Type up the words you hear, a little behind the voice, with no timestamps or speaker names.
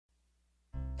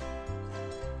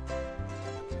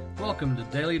Welcome to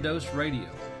Daily Dose Radio,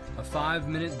 a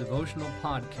 5-minute devotional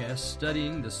podcast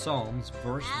studying the Psalms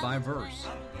verse by verse.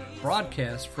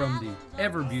 Broadcast from the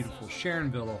ever-beautiful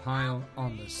Sharonville, Ohio,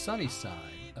 on the sunny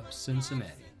side of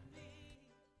Cincinnati.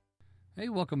 Hey,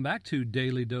 welcome back to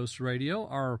Daily Dose Radio.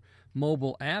 Our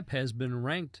mobile app has been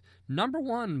ranked number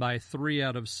 1 by 3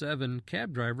 out of 7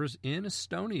 cab drivers in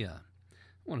Estonia. I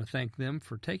want to thank them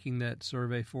for taking that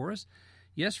survey for us.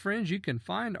 Yes, friends, you can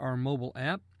find our mobile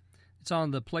app. It's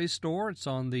on the Play Store. It's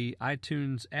on the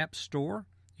iTunes App Store.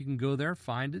 You can go there,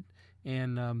 find it,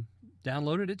 and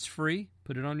download it. It's free.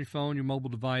 Put it on your phone, your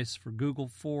mobile device, for Google,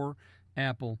 for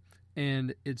Apple,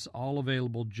 and it's all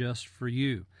available just for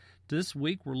you. This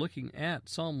week, we're looking at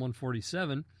Psalm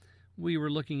 147. We were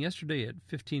looking yesterday at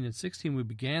 15 and 16. We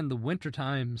began the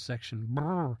wintertime section.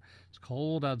 Brr, it's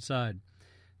cold outside.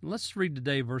 Let's read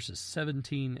today verses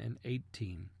 17 and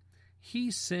 18. He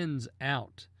sends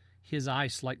out his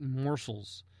ice like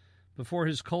morsels. Before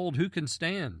his cold, who can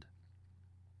stand?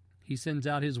 He sends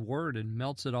out his word and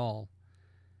melts it all.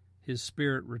 His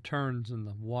spirit returns and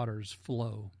the waters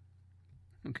flow.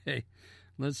 Okay,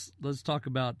 let's talk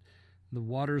about the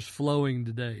waters flowing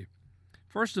today.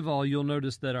 First of all, you'll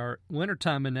notice that our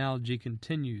wintertime analogy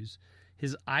continues.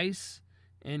 His ice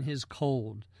and his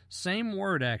cold. Same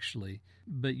word, actually,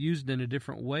 but used in a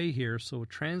different way here, so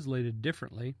translated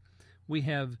differently. We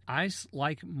have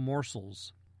ice-like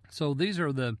morsels. So these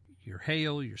are your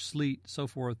hail, your sleet, so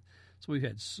forth. So we've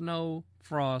had snow,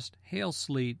 frost, hail,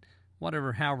 sleet,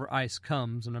 however ice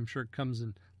comes, and I'm sure it comes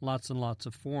in lots and lots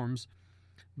of forms.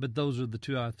 But those are the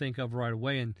two I think of right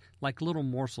away, and like little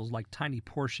morsels, like tiny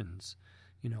portions,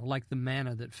 like the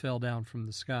manna that fell down from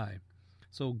the sky.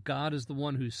 So God is the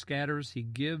one who scatters, He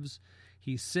gives,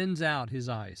 He sends out His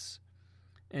ice.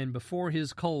 And before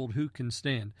His cold, who can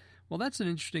stand? Well, that's an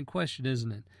interesting question,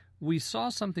 isn't it? We saw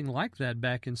something like that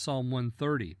back in Psalm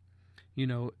 130.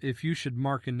 If you should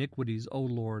mark iniquities, O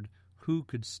Lord, who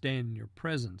could stand in your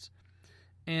presence?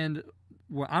 And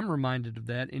I'm reminded of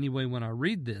that anyway when I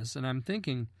read this, and I'm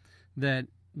thinking that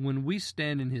when we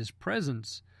stand in His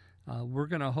presence, we're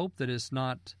going to hope that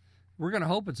we're going to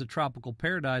hope it's a tropical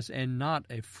paradise and not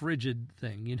a frigid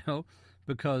thing,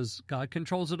 because God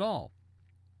controls it all.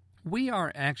 We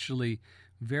are actually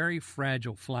very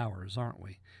fragile flowers, aren't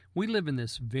we? We live in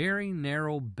this very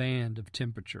narrow band of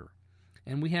temperature,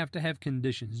 and we have to have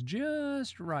conditions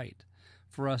just right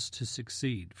for us to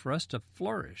succeed, for us to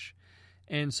flourish.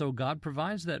 And so God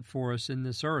provides that for us in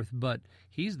this earth, but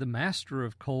He's the master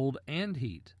of cold and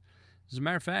heat. As a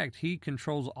matter of fact, He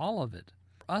controls all of it.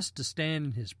 For us to stand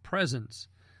in His presence,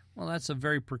 well, that's a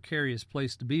very precarious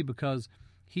place to be because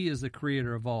He is the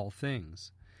creator of all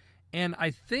things. And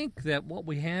I think that what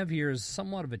we have here is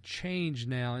somewhat of a change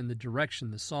now in the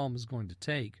direction the psalm is going to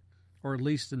take, or at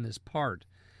least in this part,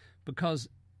 because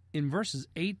in verses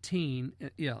 18,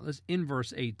 in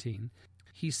verse 18,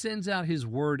 He sends out His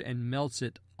word and melts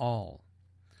it all.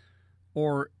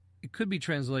 Or it could be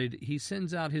translated, He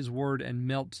sends out His word and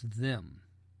melts them.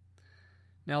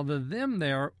 Now the them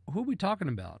there, who are we talking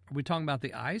about? Are we talking about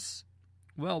the ice?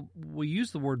 Well, we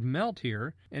use the word melt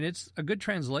here, and it's a good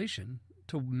translation.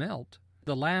 To melt.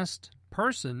 The last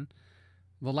person,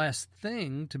 the last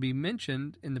thing to be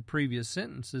mentioned in the previous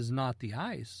sentence is not the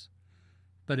ice,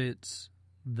 but it's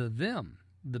them,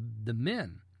 the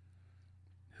men.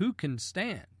 Who can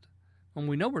stand? And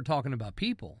we know we're talking about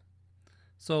people.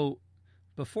 So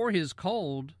before his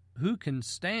cold, who can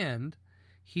stand?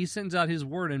 He sends out His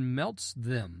word and melts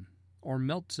them, or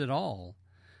melts it all.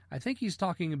 I think He's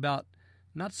talking about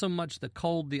not so much the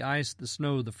cold, the ice, the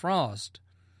snow, the frost,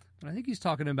 but I think He's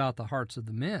talking about the hearts of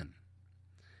the men.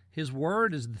 His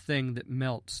word is the thing that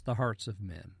melts the hearts of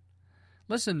men.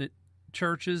 Listen,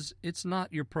 churches, it's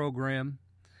not your program.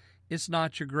 It's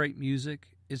not your great music.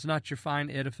 It's not your fine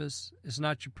edifice. It's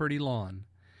not your pretty lawn.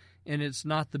 And it's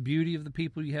not the beauty of the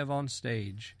people you have on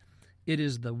stage. It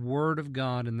is the Word of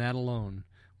God and that alone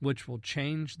which will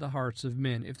change the hearts of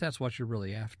men, if that's what you're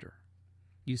really after.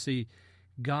 You see,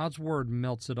 God's Word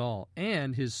melts it all,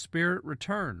 and His Spirit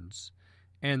returns,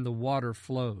 and the water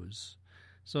flows.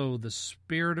 So the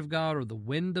Spirit of God, or the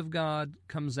wind of God,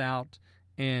 comes out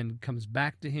and comes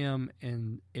back to Him,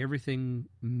 and everything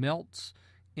melts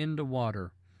into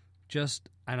water.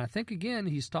 And I think, again,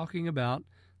 He's talking about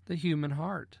the human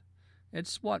heart.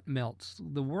 It's what melts.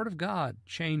 The Word of God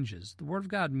changes. The Word of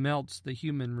God melts the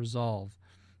human resolve.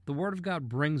 The Word of God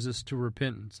brings us to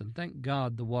repentance, and thank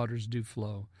God the waters do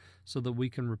flow so that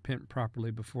we can repent properly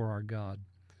before our God.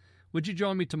 Would you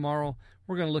join me tomorrow?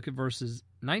 We're going to look at verses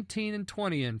 19 and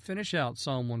 20 and finish out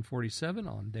Psalm 147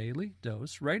 on Daily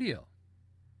Dose Radio.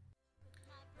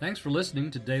 Thanks for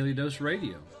listening to Daily Dose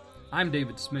Radio. I'm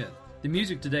David Smith. The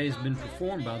music today has been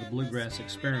performed by the Bluegrass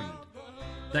Experiment.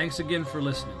 Thanks again for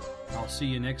listening. I'll see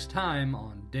you next time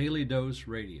on Daily Dose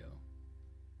Radio.